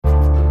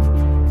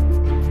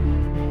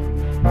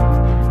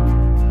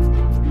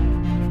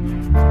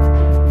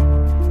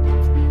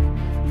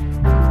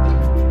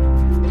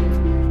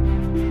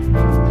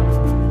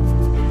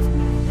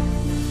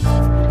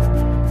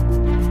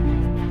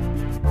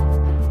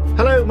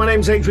Hello, my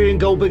name's Adrian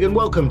Goldberg and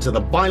welcome to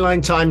the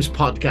Byline Times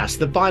podcast.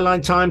 The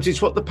Byline Times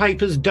is what the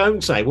papers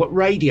don't say, what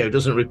radio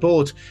doesn't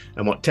report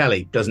and what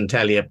telly doesn't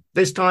tell you.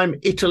 This time,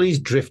 Italy's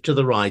drift to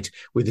the right,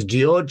 with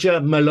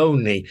Giorgia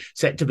Meloni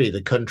set to be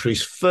the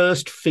country's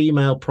first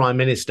female prime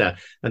minister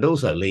and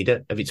also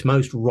leader of its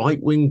most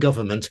right-wing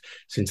government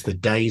since the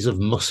days of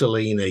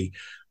Mussolini.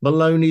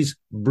 Meloni's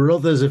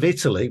Brothers of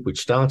Italy, which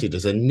started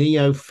as a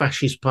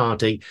neo-fascist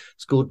party,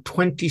 scored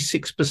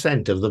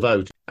 26% of the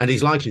vote and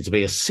is likely to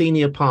be a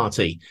senior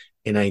party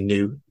in a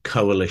new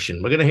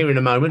coalition. We're going to hear in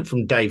a moment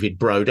from David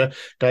Broder.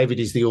 David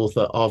is the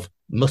author of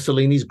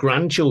Mussolini's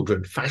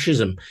Grandchildren,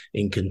 Fascism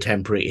in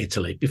Contemporary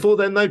Italy. Before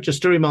then, though,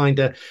 just a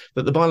reminder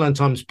that the Byline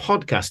Times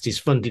podcast is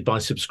funded by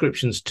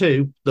subscriptions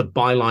to the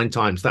Byline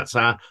Times. That's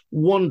our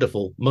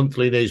wonderful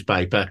monthly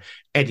newspaper,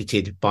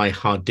 edited by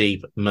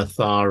Hardeep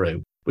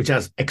Matharu, which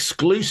has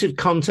exclusive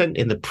content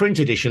in the print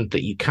edition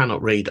that you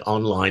cannot read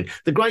online.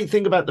 The great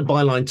thing about the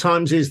Byline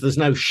Times is there's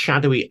no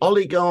shadowy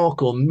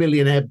oligarch or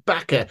millionaire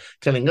backer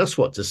telling us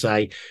what to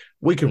say.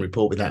 We can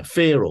report without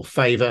fear or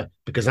favour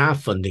because our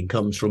funding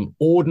comes from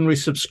ordinary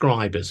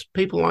subscribers,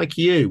 people like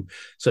you.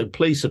 So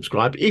please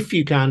subscribe, if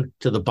you can,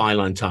 to the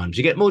Byline Times.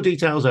 You get more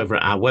details over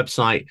at our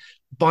website,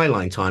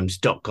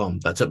 bylinetimes.com.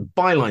 That's at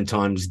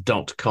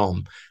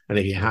bylinetimes.com. And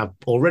if you have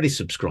already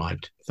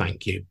subscribed,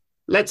 thank you.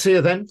 Let's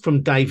hear then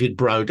from David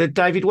Broder.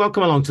 David,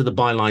 welcome along to the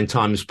Byline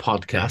Times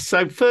podcast.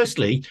 So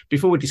firstly,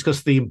 before we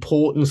discuss the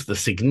importance, the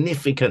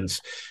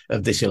significance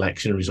of this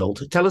election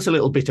result, tell us a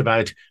little bit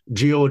about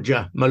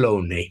Giorgia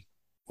Meloni.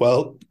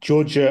 Well,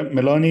 Giorgia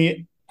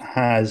Meloni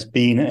has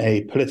been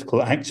a political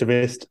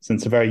activist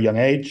since a very young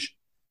age.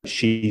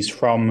 She's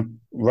from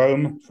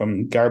Rome,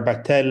 from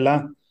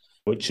Garbatella,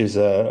 which is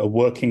a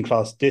working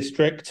class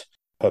district.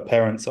 Her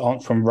parents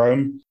aren't from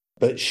Rome.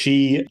 But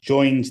she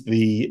joined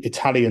the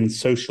Italian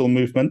social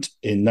movement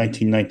in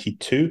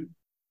 1992.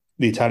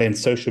 The Italian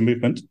social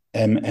movement,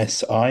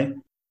 MSI,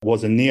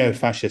 was a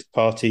neo-fascist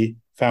party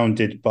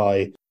founded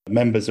by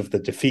members of the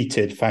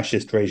defeated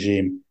fascist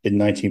regime in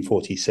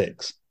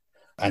 1946.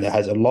 And it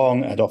has a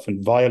long and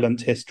often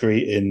violent history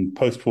in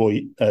post-war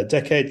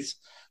decades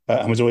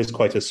and was always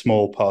quite a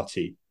small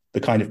party, the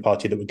kind of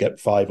party that would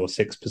get 5 or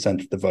 6%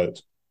 of the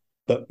vote.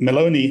 But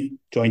Meloni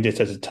joined it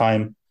at a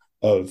time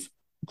of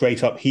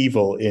great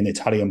upheaval in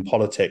Italian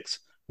politics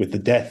with the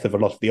death of a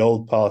lot of the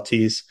old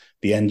parties,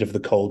 the end of the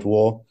Cold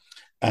War,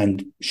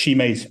 and she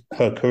made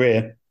her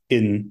career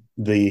in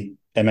the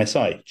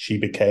MSI. She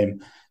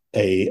became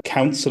a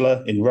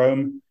councillor in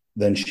Rome,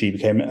 then she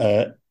became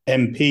a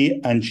MP,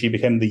 and she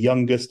became the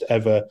youngest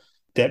ever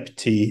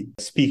deputy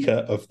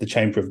speaker of the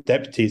Chamber of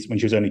Deputies when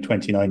she was only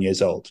 29 years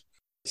old.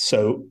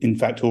 So, in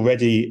fact,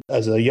 already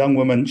as a young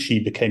woman, she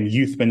became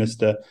youth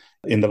minister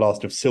in the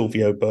last of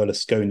Silvio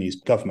Berlusconi's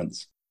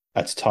governments,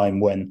 at a time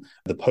when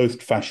the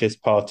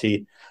post-fascist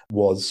party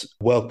was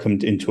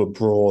welcomed into a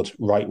broad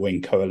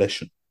right-wing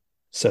coalition.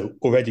 So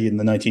already in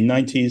the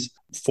 1990s,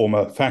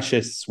 former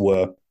fascists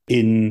were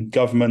in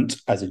government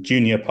as a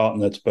junior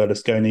partner to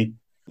Berlusconi.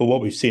 But what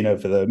we've seen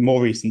over the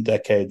more recent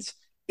decades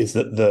is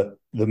that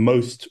the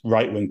most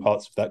right-wing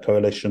parts of that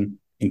coalition,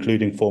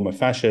 including former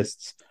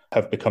fascists,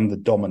 have become the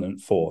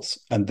dominant force.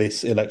 And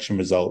this election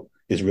result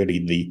is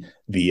really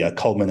the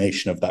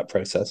culmination of that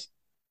process.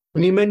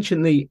 When you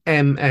mention the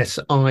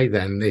MSI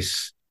then,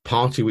 this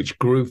party which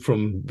grew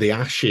from the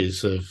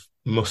ashes of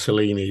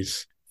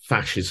Mussolini's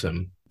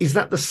fascism, is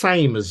that the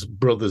same as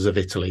Brothers of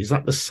Italy? Is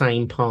that the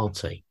same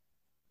party?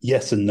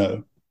 Yes and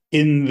no.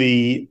 In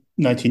the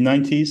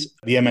 1990s,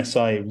 the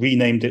MSI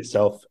renamed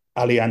itself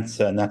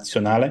Alleanza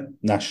Nazionale,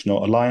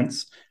 National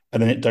Alliance,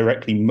 and then it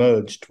directly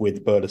merged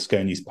with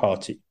Berlusconi's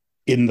party.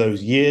 In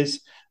those years,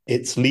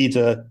 its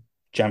leader,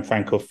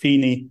 Gianfranco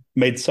Fini,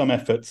 made some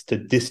efforts to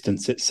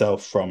distance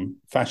itself from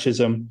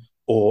fascism,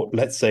 or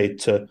let's say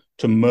to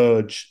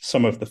merge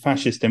some of the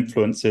fascist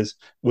influences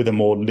with a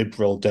more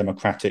liberal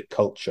democratic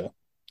culture,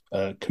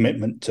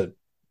 commitment to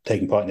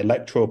taking part in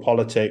electoral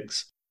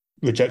politics,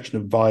 rejection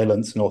of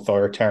violence and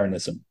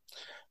authoritarianism.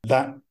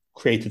 That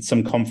created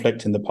some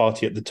conflict in the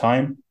party at the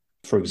time.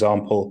 For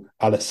example,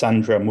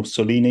 Alessandra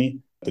Mussolini,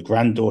 the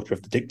granddaughter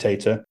of the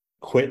dictator,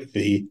 quit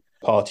the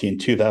party in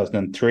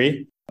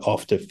 2003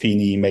 after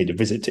Fini made a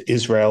visit to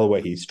Israel,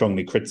 where he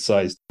strongly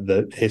criticized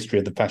the history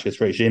of the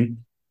fascist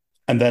regime.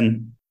 And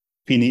then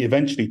Fini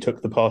eventually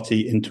took the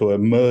party into a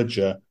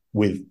merger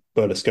with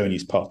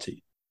Berlusconi's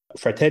party.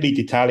 Fratelli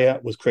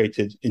d'Italia was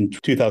created in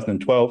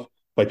 2012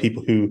 by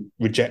people who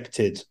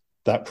rejected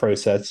that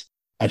process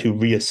and who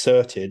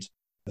reasserted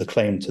the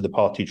claim to the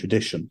party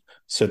tradition.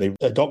 So they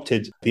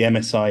adopted the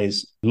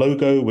MSI's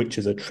logo, which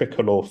is a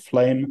tricolor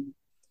flame,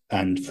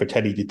 and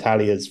Fratelli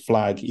d'Italia's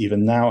flag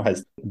even now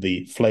has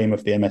the flame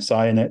of the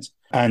MSI in it.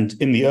 And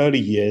in the early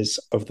years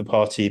of the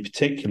party,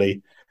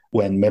 particularly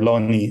when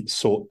Meloni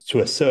sought to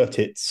assert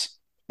its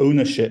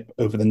ownership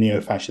over the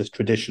neo-fascist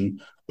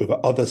tradition over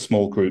other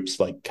small groups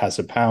like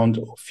Casa Pound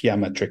or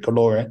Fiamma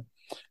Tricolore,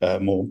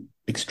 more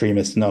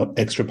extremist and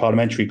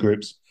extra-parliamentary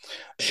groups,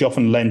 she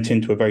often lent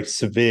into a very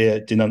severe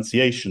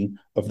denunciation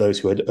of those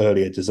who had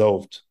earlier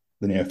dissolved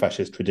the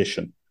neo-fascist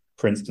tradition.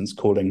 for instance,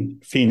 calling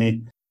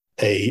Fini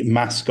a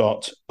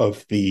mascot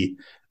of the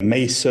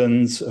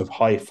Masons, of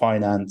high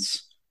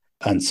finance,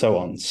 and so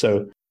on.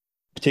 So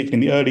particularly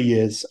in the early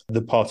years,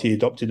 the party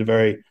adopted a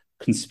very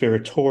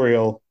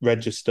conspiratorial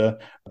register,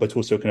 but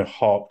also kind of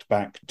harked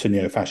back to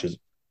neo-fascism.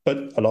 But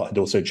a lot had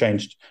also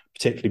changed,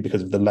 particularly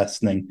because of the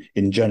lessening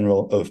in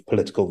general of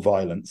political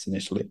violence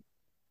initially.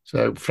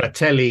 So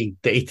Fratelli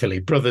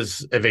d'Italia,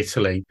 Brothers of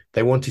Italy,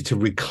 they wanted to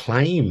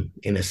reclaim,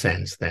 in a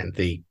sense, then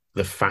the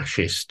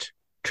fascist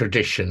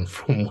tradition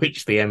from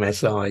which the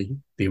MSI,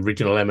 the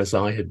original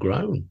MSI, had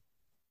grown.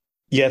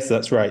 Yes,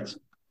 that's right.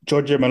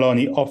 Giorgia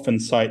Meloni often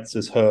cites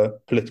as her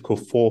political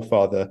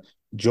forefather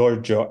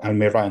Giorgio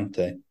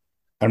Almirante.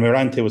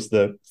 Almirante was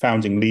the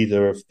founding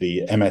leader of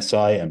the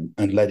MSI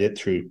and led it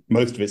through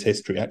most of its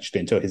history, actually,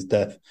 until his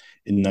death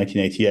in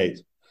 1988.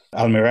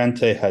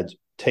 Almirante had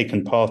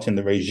taken part in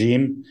the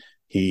regime.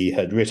 He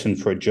had written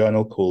for a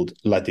journal called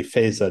La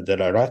Difesa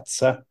della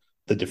Razza,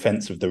 The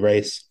Defense of the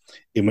Race,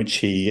 in which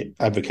he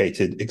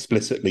advocated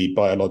explicitly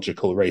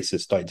biological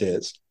racist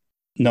ideas.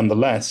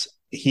 Nonetheless,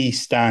 he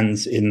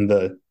stands in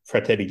the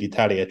Fratelli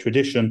d'Italia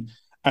tradition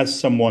as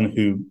someone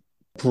who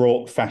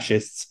brought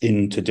fascists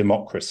into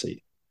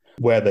democracy,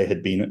 where they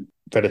had been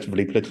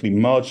relatively politically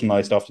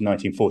marginalized after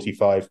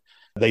 1945.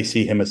 They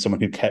see him as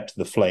someone who kept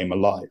the flame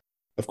alive.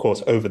 Of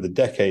course, over the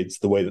decades,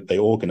 the way that they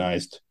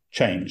organized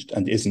changed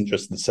and isn't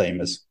just the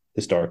same as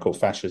historical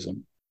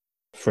fascism.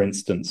 For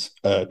instance,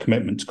 a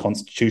commitment to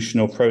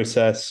constitutional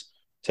process,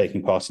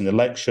 taking part in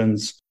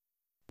elections,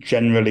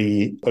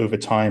 generally over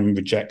time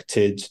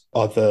rejected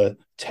other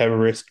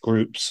terrorist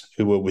groups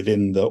who were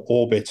within the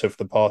orbit of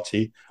the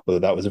party, whether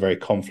that was a very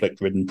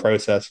conflict-ridden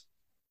process.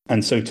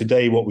 And so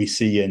today what we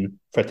see in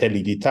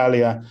Fratelli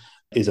d'Italia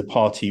is a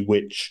party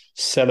which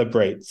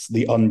celebrates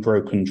the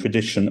unbroken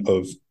tradition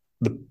of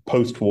the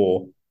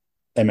post-war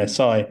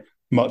MSI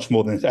much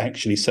more than it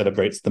actually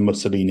celebrates the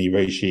Mussolini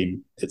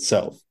regime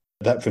itself.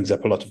 That brings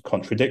up a lot of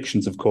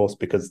contradictions, of course,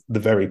 because the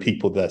very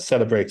people they're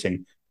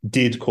celebrating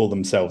did call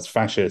themselves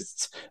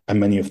fascists, and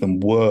many of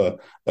them were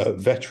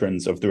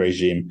veterans of the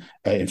regime.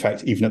 In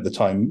fact, even at the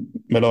time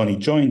Meloni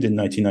joined in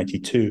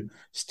 1992,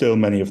 still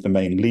many of the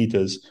main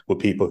leaders were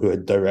people who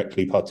had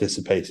directly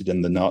participated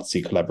in the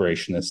Nazi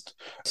collaborationist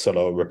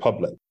Solo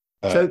Republic.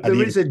 So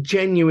there is a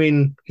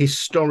genuine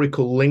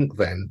historical link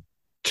then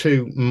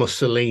to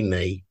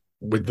Mussolini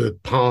with the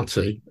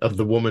party of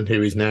the woman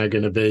who is now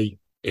going to be,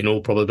 in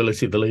all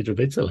probability, the leader of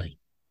Italy.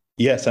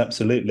 Yes,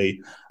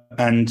 absolutely.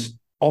 And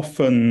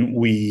often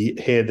we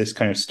hear this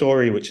kind of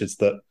story, which is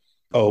that,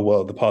 oh,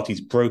 well, the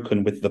party's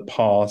broken with the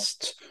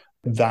past,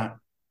 that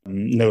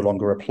no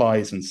longer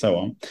applies and so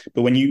on.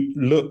 But when you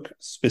look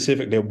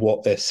specifically at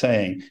what they're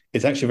saying,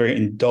 it's actually a very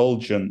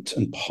indulgent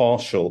and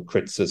partial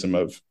criticism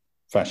of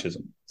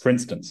fascism. For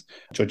instance,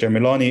 Giorgia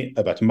Meloni,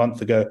 about a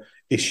month ago,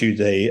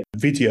 issued a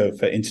video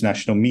for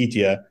international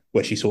media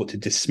where she sought to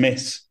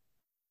dismiss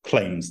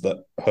claims that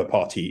her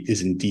party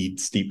is indeed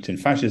steeped in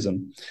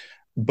fascism.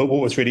 But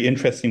what was really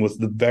interesting was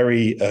the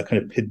very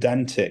kind of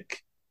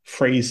pedantic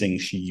phrasing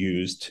she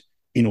used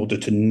in order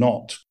to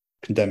not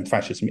condemn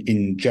fascism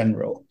in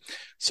general.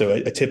 So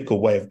a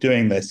typical way of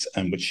doing this,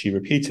 and which she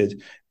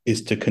repeated,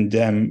 is to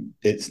condemn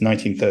its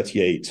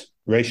 1938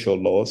 racial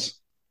laws,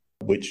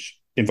 which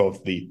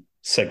involved the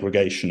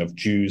segregation of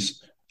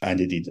Jews and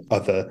indeed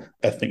other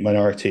ethnic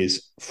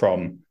minorities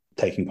from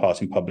taking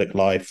part in public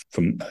life,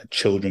 from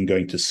children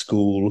going to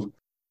school,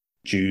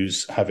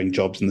 Jews having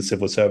jobs in the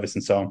civil service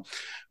and so on.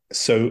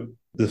 So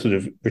the sort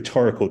of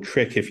rhetorical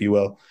trick, if you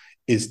will,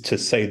 is to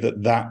say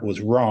that that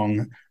was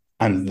wrong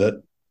and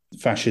that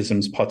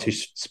fascism's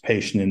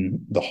participation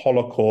in the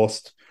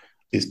Holocaust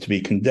is to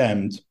be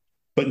condemned,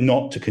 but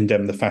not to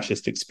condemn the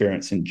fascist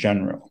experience in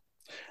general.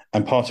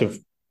 And part of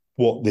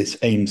what this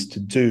aims to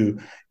do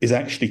is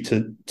actually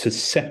to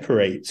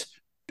separate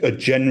a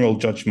general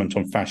judgment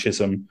on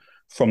fascism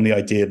from the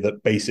idea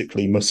that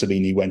basically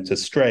Mussolini went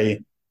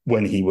astray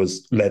when he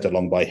was led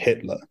along by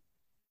Hitler.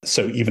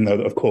 So even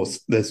though, of course,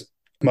 there's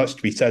much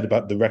to be said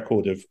about the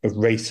record of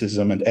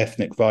racism and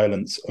ethnic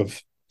violence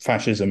of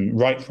fascism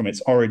right from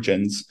its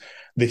origins,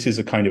 this is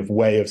a kind of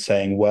way of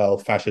saying, well,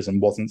 fascism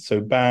wasn't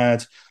so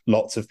bad,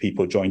 lots of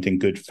people joined in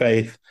good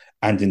faith,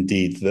 and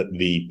indeed that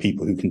the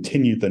people who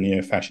continued the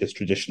neo-fascist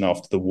tradition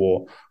after the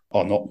war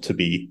are not to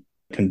be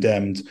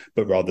condemned,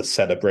 but rather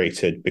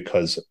celebrated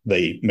because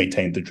they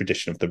maintained the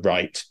tradition of the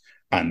right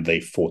and they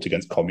fought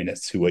against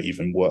communists who were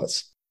even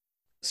worse.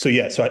 So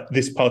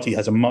this party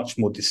has a much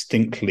more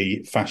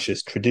distinctly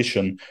fascist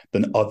tradition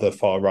than other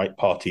far-right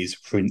parties,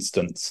 for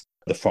instance,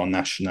 the Front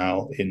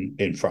National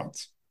in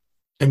France.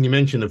 And you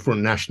mentioned the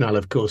Front National,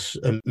 of course.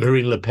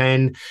 Marine Le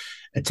Pen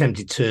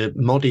attempted to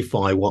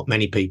modify what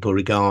many people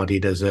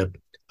regarded as a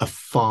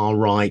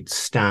far-right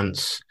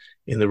stance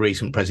in the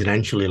recent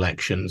presidential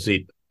elections.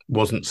 It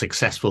wasn't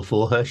successful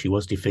for her. She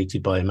was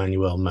defeated by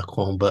Emmanuel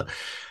Macron. But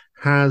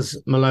has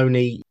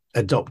Meloni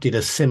adopted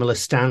a similar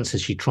stance?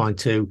 Has she tried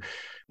to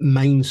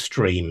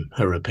mainstream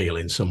her appeal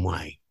in some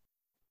way?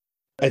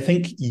 I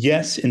think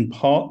yes, in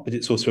part, but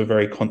it's also a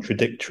very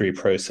contradictory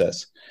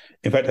process.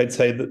 In fact, I'd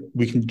say that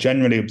we can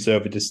generally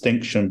observe a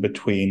distinction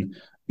between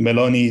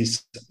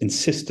Meloni's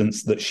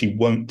insistence that she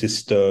won't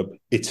disturb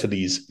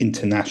Italy's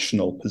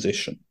international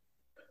position.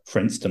 For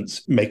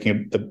instance,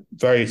 making a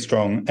very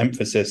strong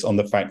emphasis on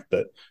the fact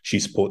that she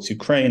supports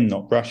Ukraine,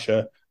 not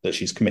Russia, that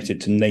she's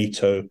committed to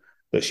NATO,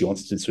 that she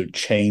wants to sort of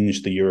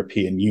change the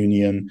European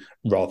Union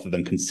rather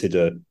than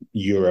consider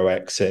Euro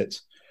exit.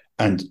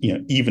 And,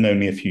 even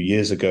only a few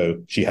years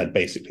ago, she had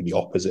basically the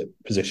opposite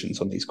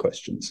positions on these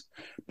questions.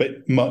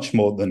 But much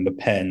more than Le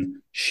Pen,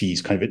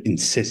 she's kind of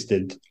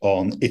insisted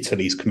on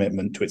Italy's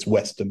commitment to its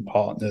Western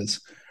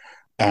partners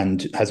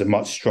and has a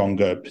much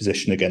stronger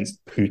position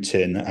against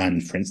Putin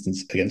and, for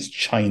instance, against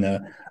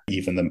China,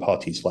 even than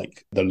parties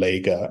like the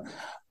Lega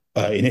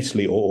in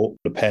Italy or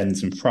Le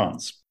Pen's in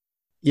France.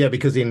 Yeah,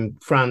 because in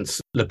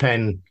France, Le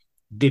Pen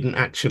didn't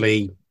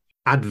actually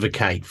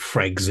advocate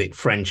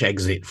French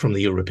exit from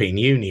the European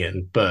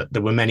Union, but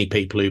there were many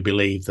people who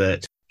believed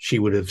that she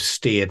would have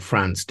steered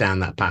France down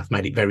that path,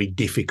 made it very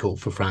difficult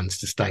for France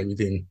to stay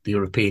within the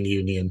European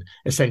Union,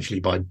 essentially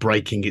by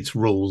breaking its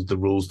rules, the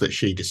rules that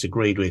she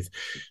disagreed with.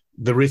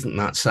 There isn't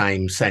that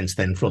same sense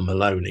then from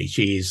Meloni.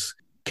 She is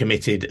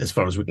committed, as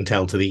far as we can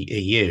tell, to the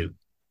EU.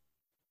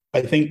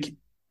 I think,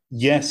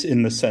 yes,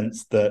 in the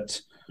sense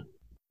that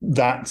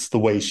that's the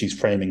way she's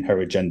framing her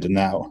agenda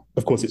now.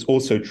 Of course, it's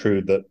also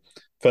true that,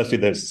 firstly,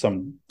 there's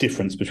some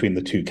difference between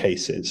the two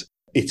cases.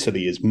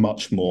 Italy is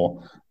much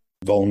more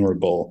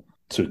vulnerable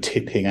to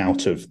tipping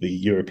out of the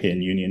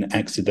European Union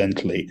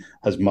accidentally,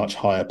 has much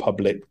higher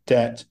public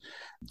debt.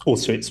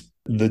 Also, it's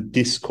the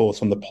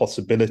discourse on the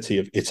possibility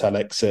of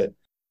Italexit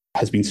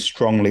has been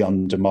strongly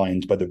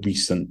undermined by the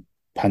recent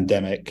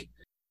pandemic.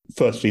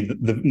 Firstly,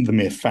 the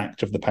mere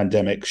fact of the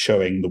pandemic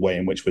showing the way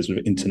in which we're sort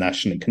of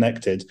internationally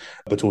connected,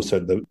 but also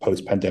the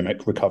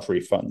post-pandemic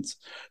recovery funds.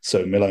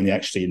 So Meloni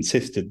actually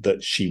insisted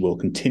that she will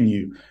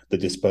continue the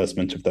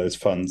disbursement of those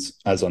funds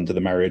as under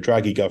the Mario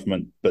Draghi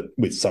government, but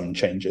with some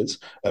changes,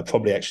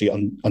 probably actually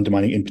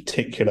undermining in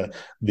particular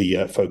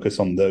the focus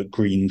on the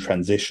green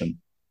transition.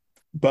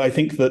 But I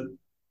think that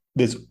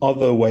there's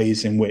other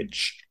ways in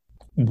which,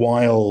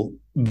 while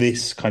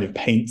this kind of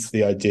paints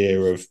the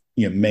idea of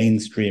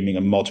mainstreaming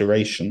and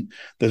moderation,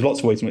 there's lots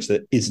of ways in which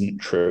that isn't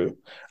true.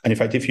 And in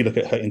fact, if you look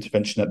at her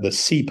intervention at the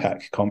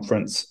CPAC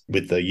conference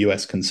with the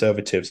US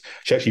conservatives,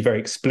 she actually very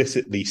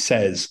explicitly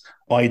says,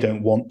 I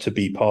don't want to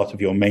be part of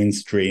your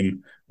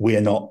mainstream.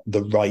 We're not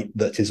the right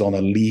that is on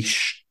a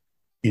leash.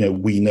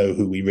 We know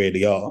who we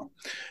really are.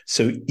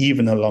 So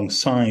even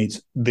alongside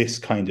this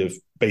kind of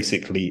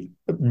basically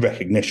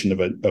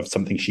recognition of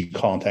something she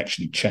can't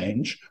actually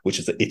change, which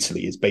is that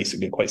Italy is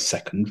basically a quite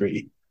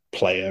secondary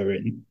player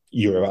in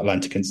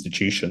Euro-Atlantic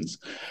institutions.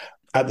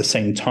 At the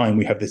same time,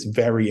 we have this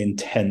very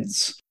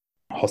intense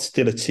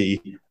hostility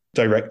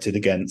directed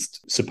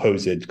against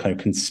supposed kind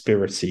of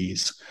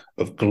conspiracies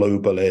of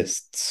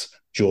globalists,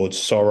 George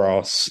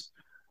Soros,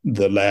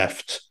 the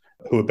left,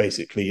 who are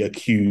basically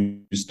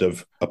accused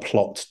of a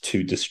plot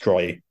to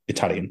destroy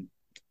Italian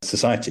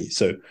society.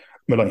 So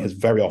Meloni has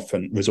very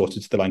often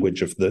resorted to the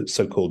language of the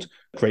so-called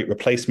Great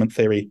Replacement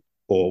theory,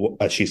 or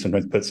as she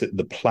sometimes puts it,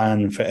 the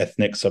plan for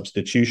ethnic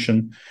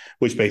substitution,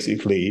 which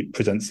basically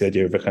presents the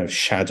idea of a kind of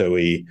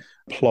shadowy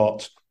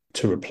plot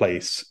to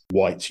replace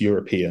white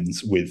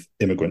Europeans with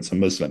immigrants and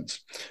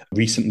Muslims.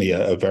 Recently,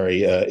 a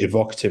very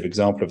evocative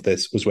example of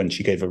this was when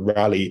she gave a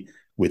rally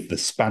with the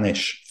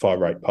Spanish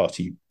far-right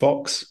party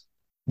Vox,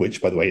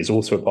 which, by the way, is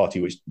also a party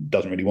which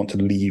doesn't really want to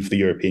leave the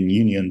European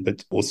Union,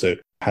 but also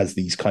has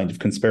these kind of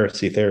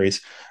conspiracy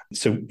theories.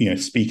 So,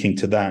 speaking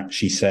to that,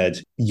 she said,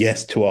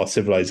 yes to our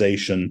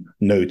civilization,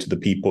 no to the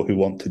people who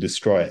want to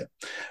destroy it.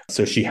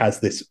 So she has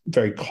this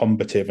very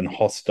combative and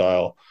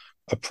hostile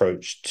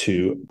approach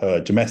to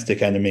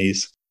domestic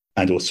enemies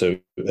and also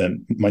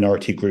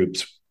minority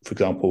groups, for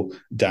example,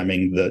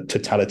 damning the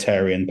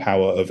totalitarian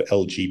power of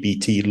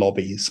LGBT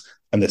lobbies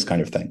and this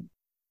kind of thing.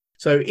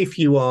 So if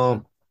you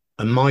are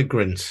a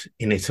migrant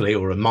in Italy,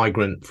 or a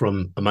migrant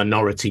from a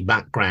minority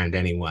background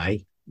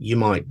anyway, you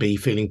might be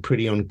feeling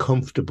pretty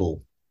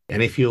uncomfortable.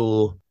 And if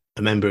you're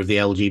a member of the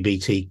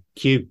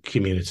LGBTQ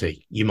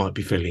community, you might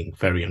be feeling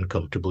very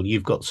uncomfortable.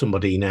 You've got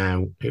somebody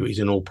now who is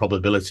in all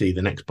probability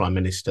the next Prime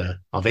Minister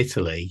of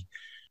Italy,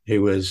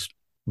 who has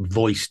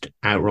voiced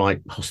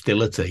outright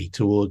hostility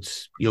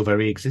towards your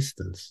very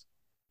existence.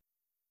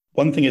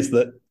 One thing is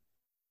that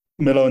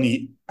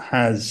Meloni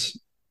has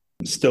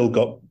still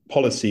got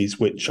policies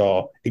which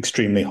are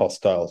extremely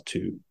hostile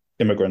to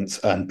immigrants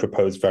and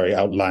propose very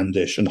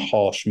outlandish and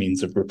harsh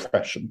means of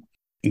repression,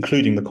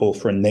 including the call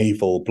for a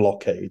naval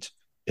blockade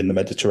in the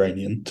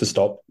Mediterranean to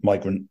stop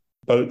migrant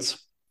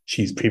boats.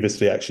 She's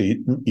previously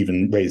actually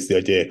even raised the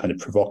idea kind of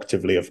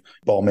provocatively of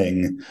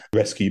bombing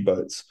rescue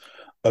boats.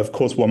 Of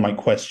course, one might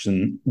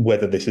question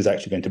whether this is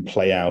actually going to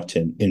play out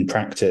in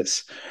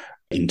practice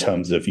in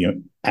terms of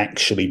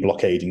actually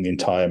blockading the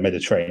entire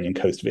Mediterranean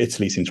coast of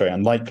Italy. Seems very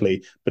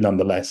unlikely, but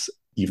nonetheless,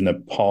 even a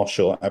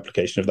partial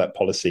application of that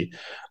policy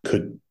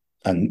could,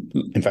 and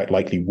in fact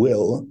likely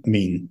will,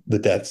 mean the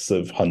deaths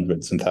of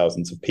hundreds and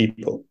thousands of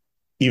people.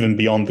 even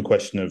beyond the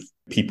question of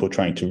people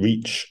trying to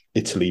reach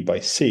Italy by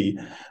sea,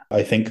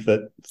 I think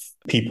that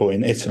people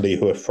in Italy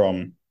who are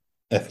from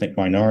ethnic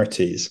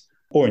minorities,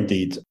 or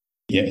indeed,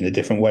 in a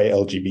different way,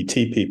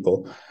 LGBT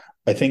people,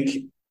 I think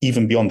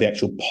even beyond the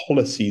actual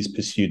policies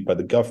pursued by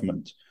the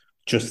government,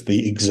 just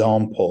the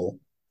example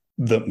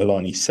that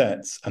Meloni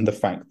sets and the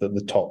fact that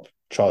the top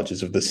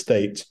charges of the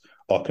state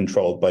are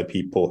controlled by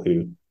people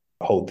who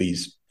hold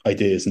these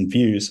ideas and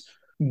views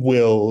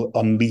will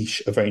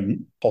unleash a very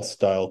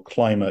hostile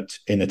climate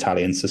in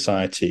Italian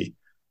society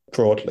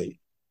broadly.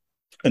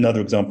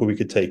 Another example we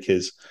could take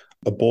is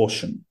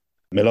abortion.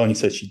 Meloni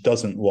says she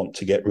doesn't want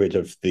to get rid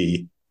of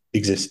the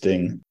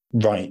existing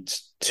right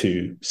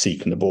to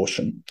seek an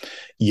abortion.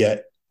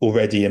 Yet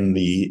already in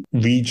the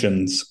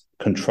regions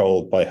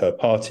controlled by her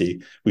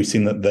party, we've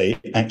seen that they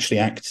actually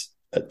act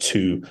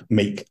to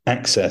make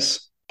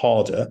access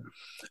harder,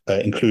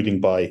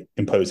 including by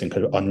imposing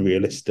kind of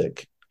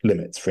unrealistic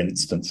limits. For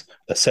instance,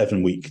 a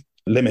 7-week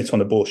limit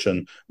on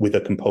abortion with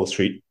a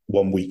compulsory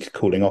 1-week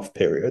cooling off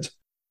period,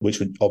 which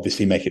would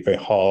obviously make it very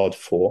hard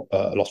for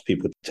a lot of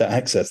people to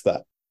access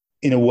that.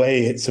 In a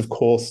way, it's of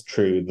course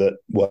true that,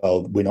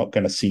 well, we're not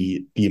going to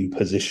see the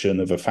imposition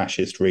of a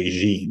fascist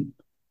regime.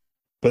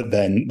 But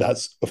then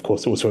that's, of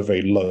course, also a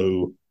very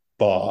low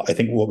bar. I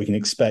think what we can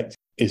expect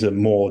is a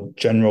more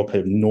general kind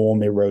of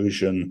norm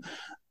erosion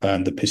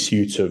and the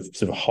pursuit of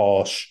sort of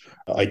harsh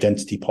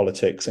identity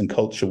politics and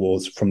culture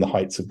wars from the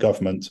heights of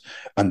government.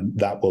 And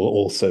that will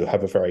also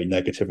have a very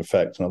negative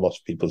effect on a lot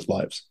of people's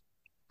lives.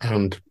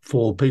 And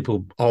for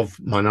people of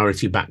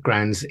minority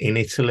backgrounds in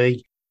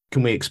Italy,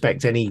 can we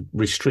expect any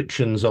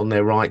restrictions on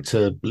their right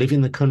to live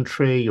in the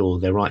country or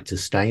their right to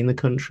stay in the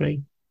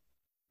country?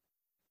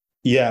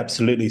 Yeah,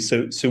 absolutely.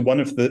 So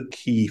one of the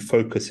key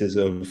focuses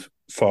of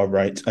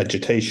far-right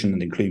agitation,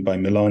 and included by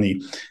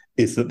Meloni,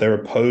 is that they're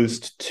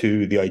opposed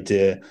to the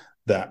idea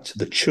that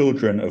the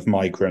children of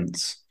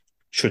migrants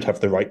should have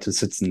the right to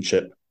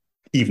citizenship,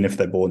 even if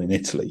they're born in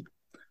Italy.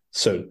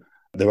 So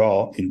there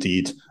are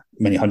indeed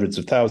many hundreds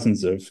of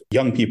thousands of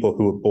young people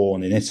who are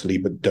born in Italy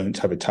but don't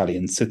have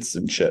Italian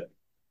citizenship.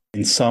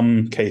 In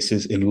some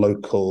cases, in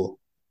local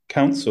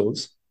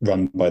councils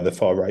run by the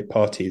far-right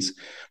parties,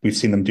 we've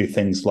seen them do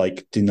things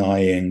like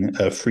denying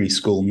free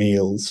school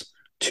meals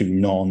to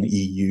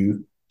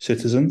non-EU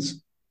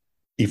citizens,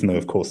 even though,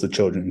 of course, the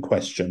children in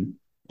question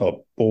are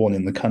born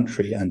in the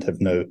country and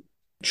have no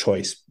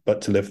choice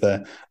but to live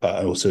there,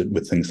 also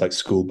with things like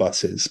school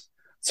buses.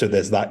 So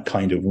there's that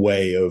kind of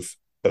way of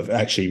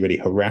actually really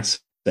harassing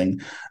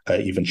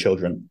even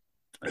children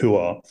who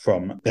are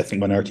from ethnic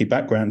minority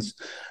backgrounds.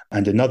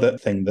 And another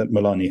thing that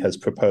Meloni has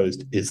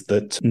proposed is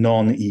that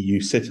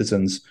non-EU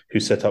citizens who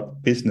set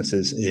up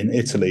businesses in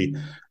Italy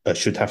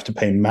should have to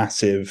pay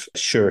massive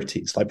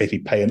sureties, like basically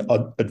pay an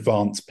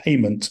advance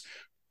payment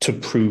to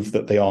prove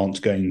that they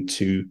aren't going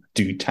to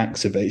do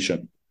tax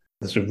evasion.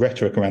 The sort of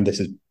rhetoric around this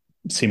is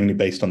seemingly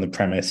based on the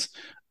premise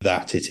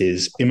that it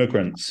is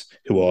immigrants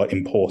who are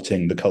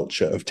importing the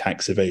culture of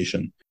tax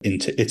evasion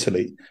into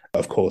Italy.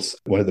 Of course,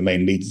 one of the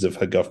main leaders of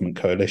her government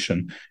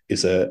coalition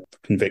is a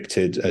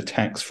convicted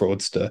tax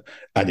fraudster.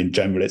 And in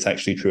general, it's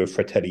actually true of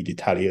Fratelli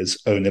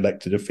d'Italia's own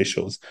elected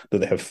officials that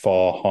they have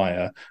far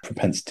higher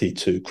propensity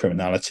to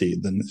criminality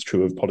than is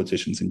true of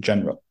politicians in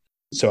general.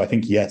 So I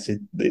think, yes,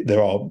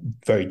 there are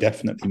very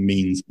definitely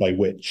means by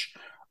which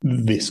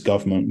this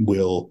government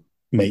will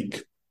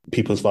make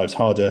people's lives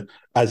harder,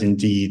 as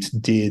indeed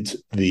did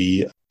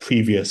the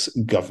previous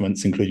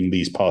governments, including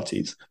these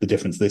parties. The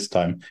difference this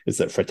time is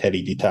that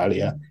Fratelli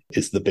d'Italia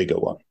is the bigger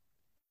one.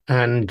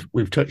 And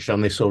we've touched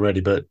on this already,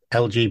 but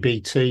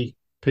LGBT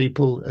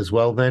people as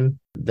well, then?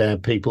 They're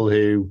people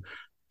who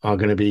are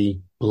going to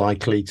be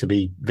likely to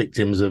be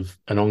victims of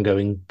an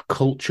ongoing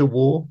culture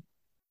war?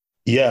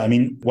 Yeah, I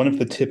mean, one of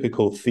the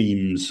typical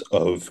themes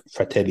of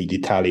Fratelli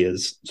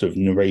d'Italia's sort of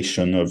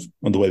narration of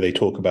the way they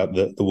talk about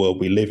the world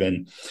we live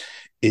in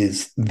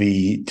is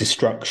the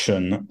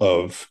destruction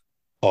of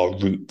our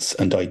roots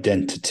and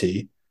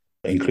identity,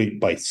 included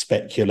by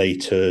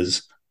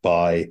speculators,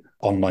 by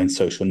online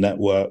social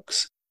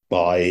networks,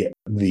 by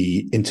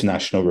the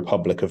International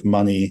Republic of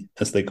Money,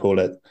 as they call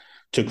it,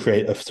 to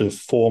create a sort of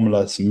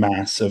formless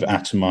mass of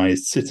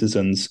atomized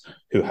citizens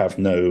who have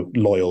no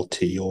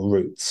loyalty or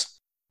roots.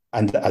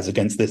 And as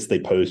against this, they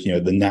pose,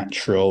 the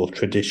natural,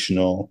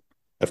 traditional,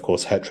 of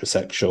course,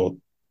 heterosexual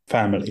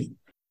family.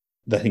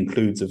 That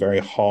includes a very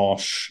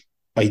harsh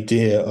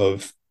idea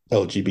of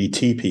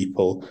LGBT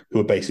people who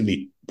are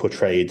basically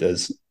portrayed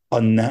as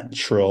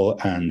unnatural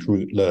and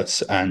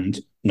rootless and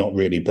not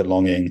really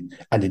belonging,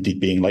 and indeed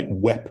being like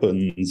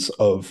weapons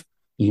of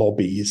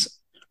lobbies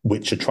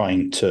which are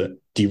trying to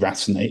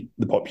deracinate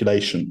the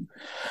population.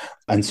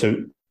 And so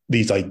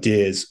these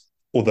ideas,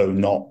 although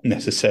not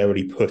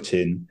necessarily put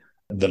in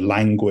the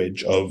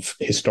language of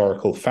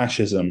historical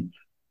fascism,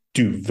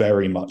 do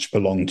very much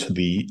belong to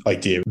the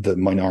idea of the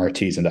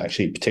minorities, and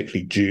actually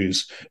particularly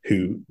Jews,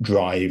 who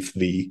drive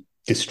the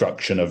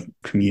destruction of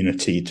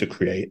community to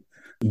create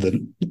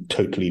the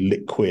totally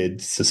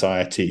liquid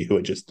society who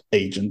are just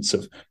agents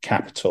of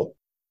capital.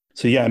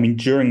 So yeah, I mean,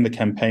 during the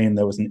campaign,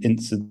 there was an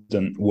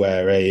incident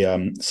where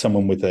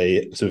someone with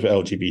a sort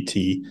of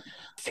LGBT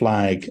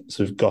flag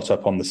sort of got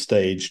up on the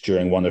stage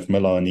during one of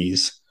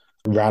Melani's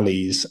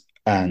rallies,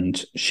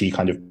 and she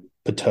kind of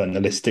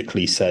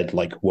paternalistically said,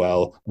 like,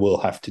 "Well, we'll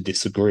have to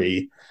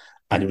disagree,"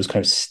 and it was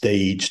kind of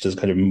staged as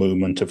kind of a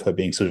moment of her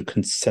being sort of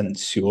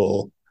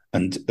consensual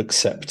and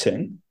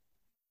accepting.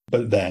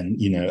 But then,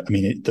 I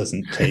mean, it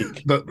doesn't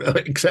take. But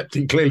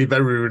accepting clearly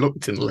very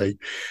reluctantly.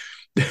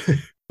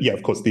 Yeah,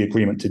 of course, the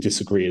agreement to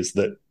disagree is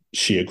that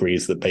she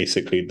agrees that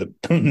basically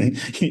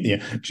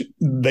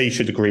they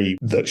should agree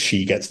that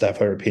she gets to have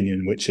her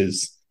opinion, which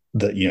is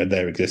that,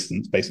 their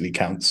existence basically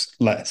counts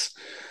less.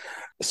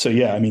 So,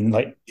 yeah, I mean,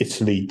 like,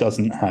 Italy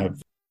doesn't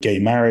have gay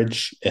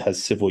marriage. It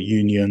has civil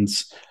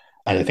unions.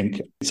 And I think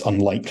it's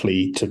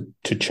unlikely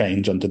to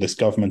change under this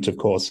government, of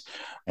course.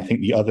 I think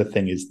the other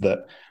thing is that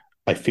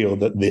I feel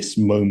that this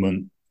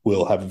moment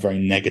will have a very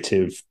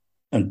negative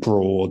and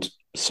broad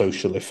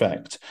social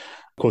effect.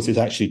 Of course, it's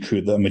actually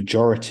true that a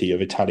majority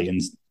of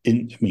Italians,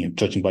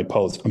 judging by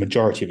polls, a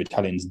majority of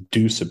Italians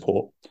do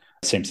support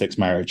same-sex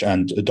marriage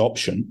and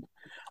adoption.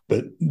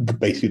 But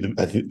basically,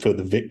 I think for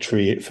the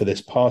victory for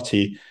this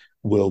party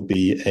will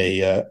be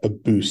a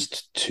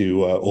boost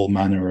to all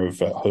manner of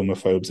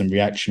homophobes and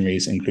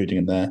reactionaries, including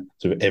in their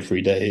sort of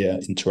everyday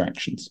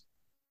interactions.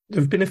 There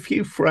have been a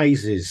few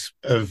phrases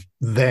of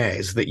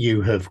theirs that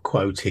you have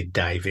quoted,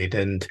 David,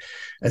 and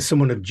as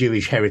someone of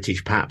Jewish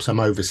heritage, perhaps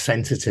I'm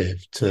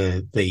oversensitive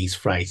to these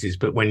phrases,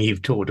 but when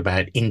you've talked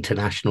about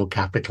international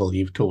capital,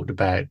 you've talked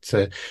about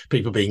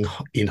people being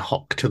in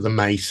hock to the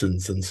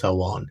Masons and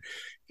so on.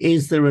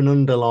 Is there an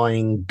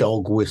underlying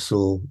dog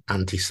whistle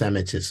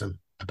anti-Semitism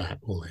about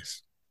all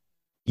this?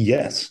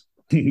 Yes.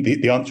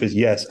 The answer is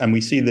yes. And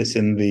we see this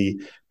in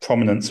the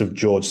prominence of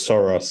George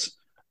Soros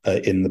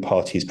in the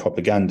party's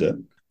propaganda.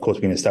 Of course,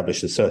 we can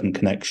establish a certain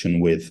connection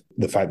with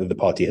the fact that the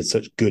party has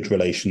such good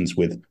relations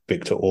with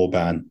Viktor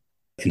Orban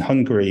in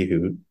Hungary,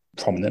 who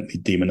prominently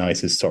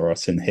demonizes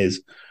Soros in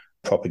his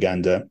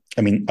propaganda.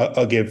 I mean,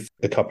 I'll give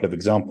a couple of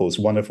examples,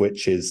 one of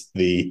which is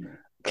the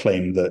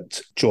claim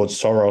that George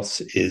Soros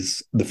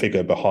is the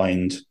figure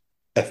behind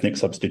ethnic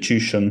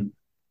substitution.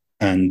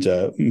 And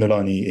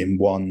Meloni, in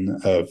one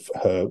of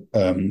her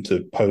sort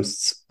of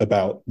posts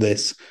about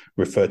this,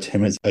 referred to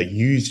him as a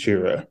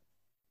usurer.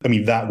 I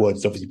mean, that word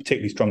is obviously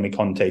particularly strongly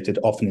connotated.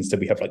 Often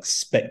instead we have like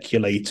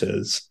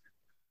speculators,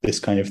 this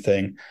kind of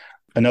thing.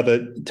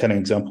 Another telling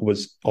example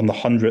was on the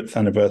 100th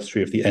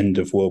anniversary of the end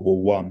of World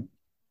War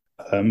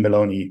I,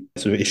 Meloni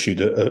sort of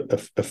issued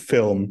a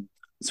film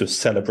sort of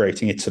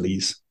celebrating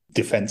Italy's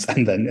defense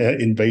and then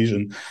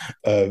invasion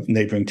of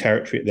neighboring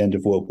territory at the end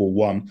of World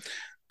War I.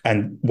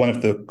 And one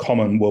of the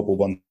common World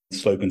War I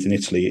slogans in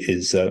Italy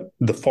is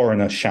 "the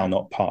foreigner shall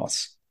not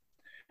pass."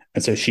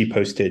 And so she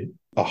posted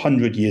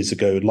 100 years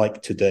ago,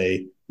 like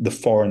today, "the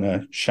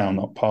foreigner shall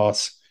not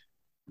pass."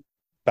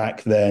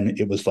 Back then,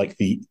 it was like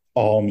the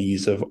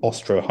armies of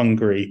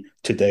Austro-Hungary.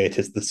 Today, it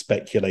is the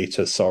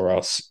speculator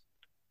Soros,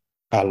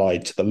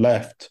 allied to the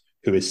left,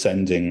 who is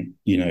sending,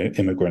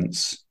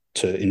 immigrants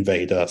to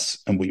invade us,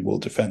 and we will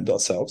defend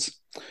ourselves.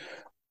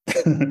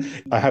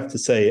 I have to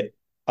say,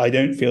 I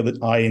don't feel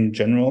that I, in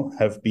general,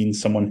 have been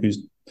someone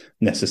who's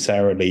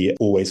necessarily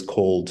always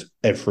called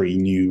every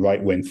new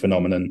right-wing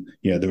phenomenon,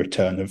 the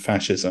return of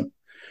fascism.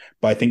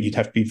 But I think you'd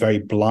have to be very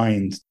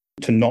blind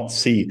to not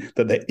see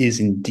that there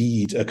is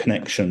indeed a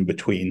connection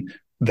between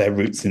their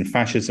roots in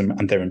fascism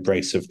and their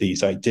embrace of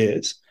these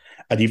ideas.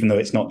 And even though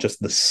it's not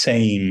just the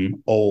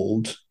same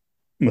old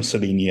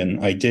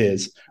Mussolinian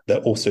ideas, they're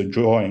also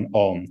drawing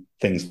on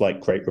things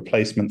like Great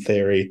Replacement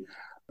theory,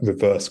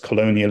 reverse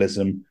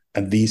colonialism,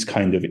 and these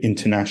kind of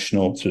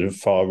international sort of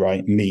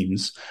far-right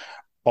memes.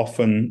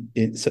 Often,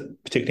 it's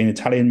particularly in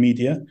Italian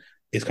media,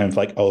 it's kind of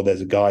like, oh,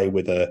 there's a guy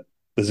with a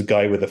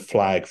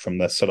flag from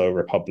the Solo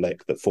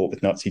Republic that fought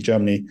with Nazi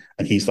Germany,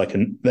 and he's like,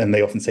 then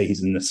they often say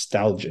he's a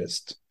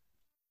nostalgist.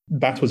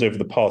 Battles over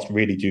the past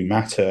really do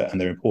matter, and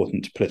they're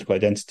important to political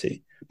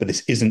identity. But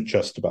this isn't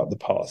just about the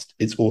past.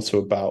 It's also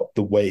about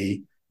the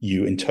way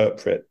you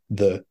interpret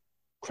the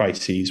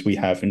crises we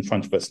have in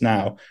front of us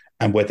now,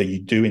 and whether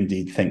you do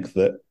indeed think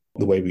that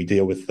the way we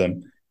deal with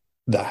them,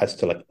 that has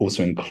to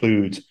also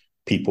include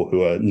people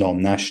who are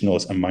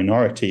non-nationals and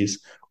minorities,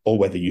 or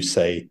whether you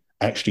say,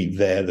 actually,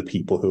 they're the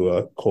people who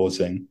are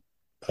causing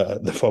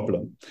the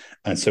problem.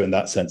 And so in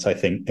that sense, I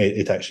think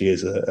it actually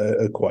is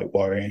a quite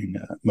worrying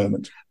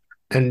moment.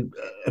 And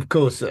of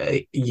course,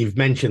 you've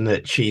mentioned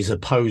that she's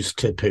opposed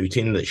to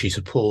Putin, that she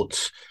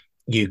supports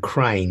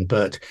Ukraine,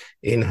 but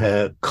in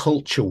her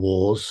culture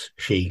wars,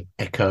 she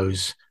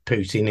echoes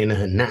Putin. In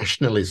her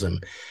nationalism,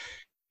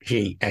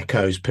 she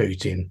echoes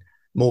Putin.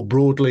 More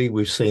broadly,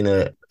 we've seen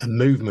a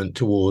movement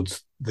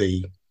towards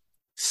the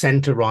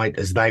centre-right,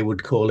 as they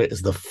would call it,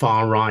 as the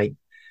far-right,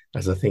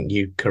 as I think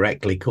you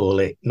correctly call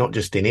it, not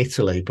just in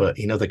Italy, but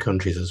in other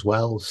countries as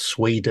well.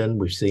 Sweden,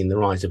 we've seen the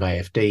rise of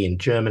AfD in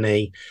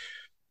Germany,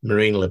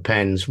 Marine Le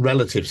Pen's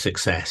relative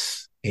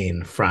success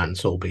in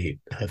France, albeit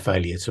her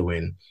failure to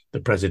win the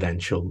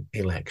presidential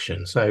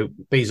election. So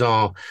these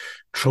are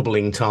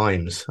troubling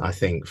times, I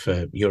think,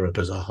 for Europe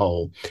as a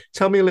whole.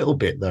 Tell me a little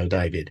bit, though,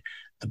 David,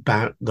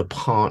 about the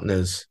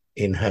partners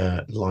in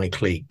her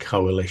likely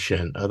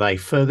coalition. Are they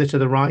further to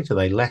the right? Are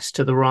they less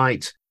to the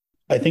right?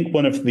 I think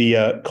one of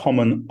the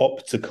common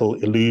optical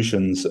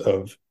illusions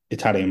of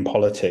Italian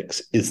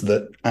politics is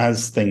that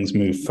as things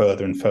move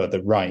further and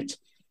further right,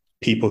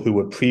 people who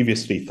were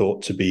previously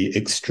thought to be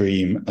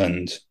extreme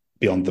and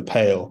beyond the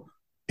pale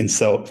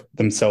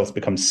themselves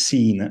become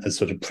seen as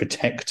sort of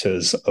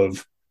protectors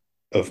of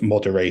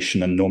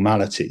moderation and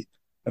normality,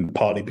 and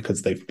partly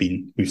because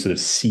we've sort of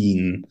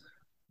seen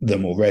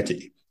them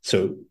already.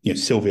 So,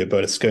 Silvio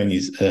Berlusconi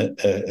is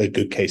a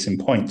good case in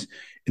point,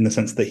 in the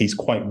sense that he's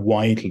quite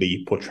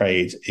widely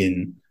portrayed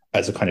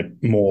as a kind of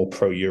more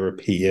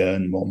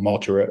pro-European, more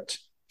moderate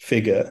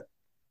figure.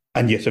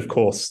 And yet, of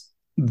course,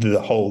 the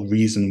whole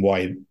reason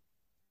why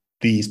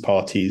these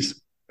parties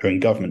are in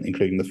government,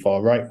 including the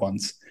far-right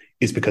ones,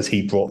 is because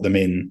he brought them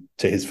in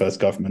to his first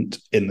government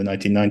in the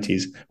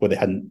 1990s, where they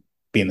hadn't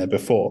been there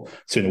before.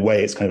 So in a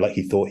way, it's kind of like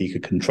he thought he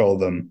could control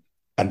them,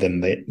 and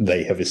then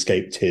they have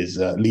escaped his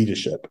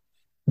leadership.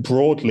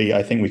 Broadly,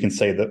 I think we can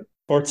say that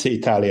Forza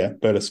Italia,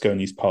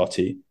 Berlusconi's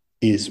party,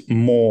 is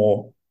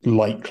more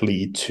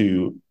likely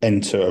to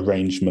enter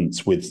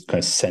arrangements with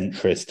kind of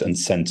centrist and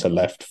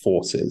centre-left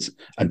forces,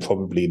 and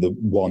probably the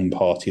one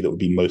party that would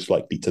be most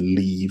likely to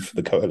leave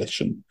the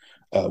coalition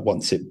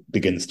once it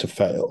begins to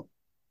fail.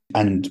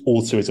 And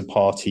also is a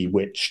party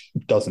which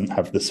doesn't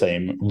have the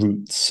same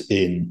roots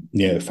in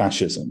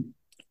neo-fascism.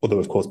 Although,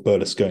 of course,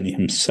 Berlusconi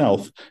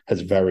himself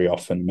has very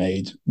often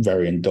made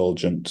very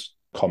indulgent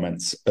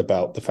comments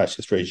about the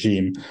fascist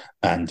regime,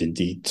 and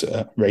indeed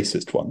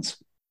racist ones.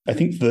 I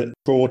think that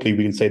broadly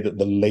we can say that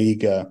the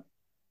Lega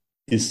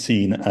is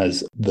seen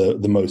as the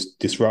most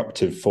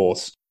disruptive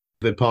force.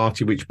 The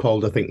party which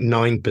polled, I think,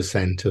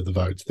 9% of the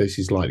votes. This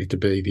is likely to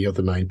be the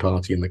other main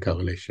party in the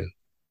coalition.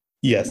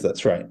 Yes,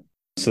 that's right.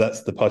 So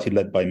that's the party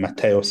led by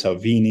Matteo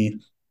Salvini.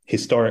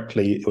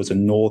 Historically, it was a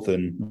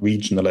northern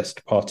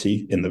regionalist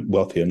party in the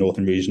wealthier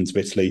northern regions of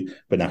Italy,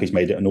 but now he's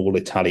made it an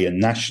all-Italian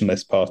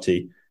nationalist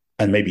party.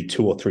 And maybe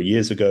 2 or 3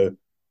 years ago,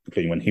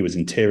 including when he was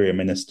interior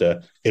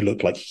minister, it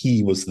looked like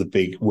he was the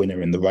big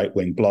winner in the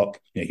right-wing bloc.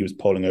 He was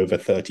polling over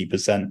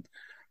 30%,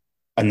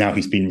 and now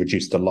he's been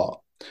reduced a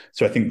lot.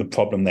 So I think the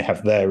problem they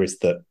have there is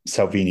that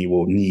Salvini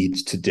will need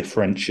to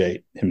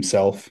differentiate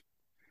himself,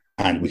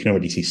 and we can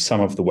already see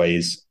some of the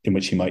ways in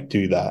which he might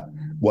do that,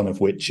 one of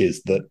which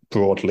is that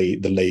broadly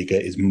the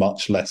Lega is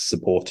much less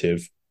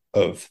supportive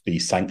of the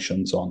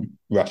sanctions on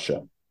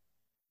Russia.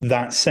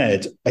 That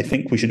said, I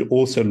think we should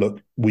also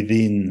look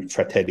within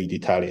Fratelli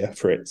d'Italia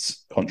for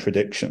its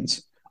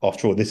contradictions.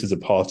 After all, this is a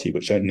party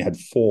which only had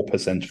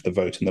 4% of the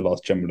vote in the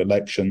last general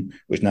election,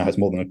 which now has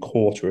more than a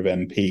quarter of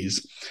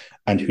MPs,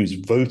 and whose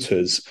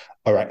voters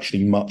are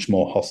actually much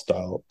more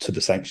hostile to the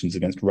sanctions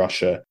against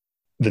Russia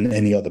than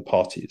any other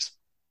parties.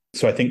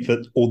 So I think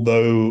that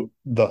although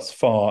thus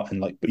far,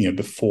 and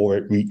before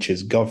it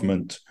reaches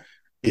government,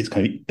 it's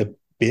kind of a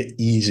bit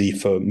easy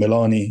for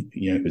Meloni,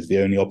 who's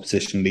the only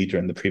opposition leader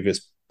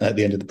at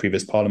the end of the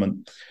previous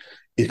parliament,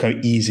 it's kind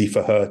of easy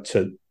for her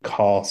to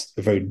cast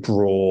a very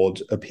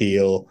broad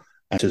appeal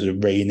and to sort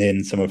of rein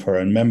in some of her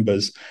own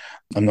members.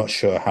 I'm not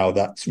sure how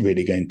that's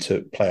really going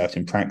to play out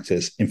in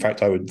practice. In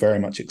fact, I would very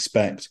much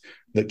expect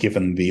that,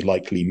 given the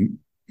likely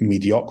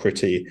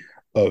mediocrity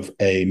of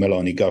a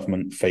Meloni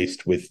government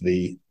faced with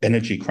the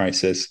energy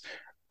crisis,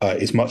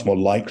 is much more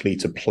likely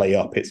to play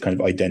up its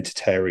kind of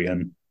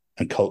identitarian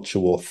and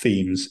cultural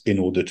themes in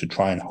order to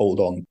try and hold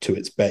on to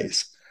its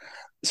base.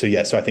 So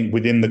I think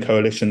within the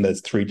coalition,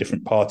 there's 3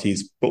 different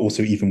parties, but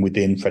also even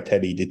within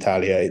Fratelli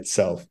d'Italia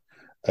itself,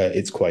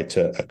 it's quite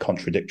a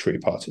contradictory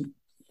party.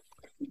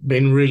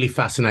 Been really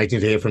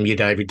fascinating to hear from you,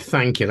 David.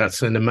 Thank you.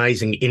 That's an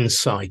amazing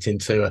insight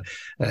into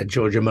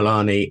Giorgia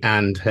Meloni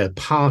and her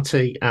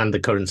party and the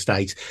current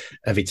state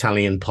of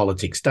Italian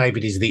politics.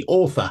 David is the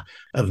author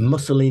of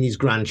Mussolini's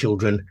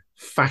Grandchildren,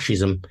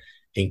 Fascism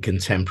in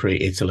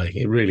Contemporary Italy.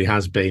 It really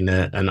has been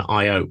an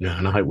eye-opener,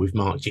 and I hope we've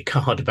marked your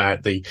card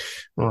about the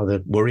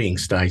worrying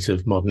state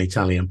of modern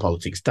Italian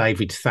politics.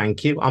 David,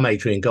 thank you. I'm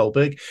Adrian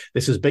Goldberg.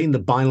 This has been the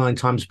Byline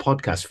Times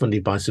podcast,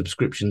 funded by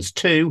subscriptions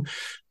to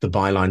the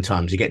Byline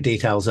Times. You get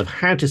details of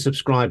how to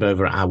subscribe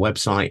over at our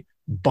website,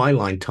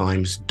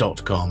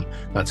 bylinetimes.com.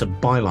 That's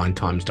at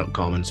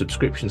bylinetimes.com, and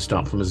subscriptions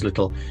start from as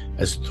little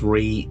as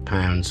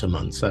 £3 a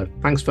month. So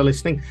thanks for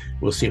listening.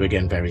 We'll see you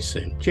again very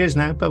soon. Cheers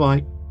now.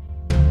 Bye-bye.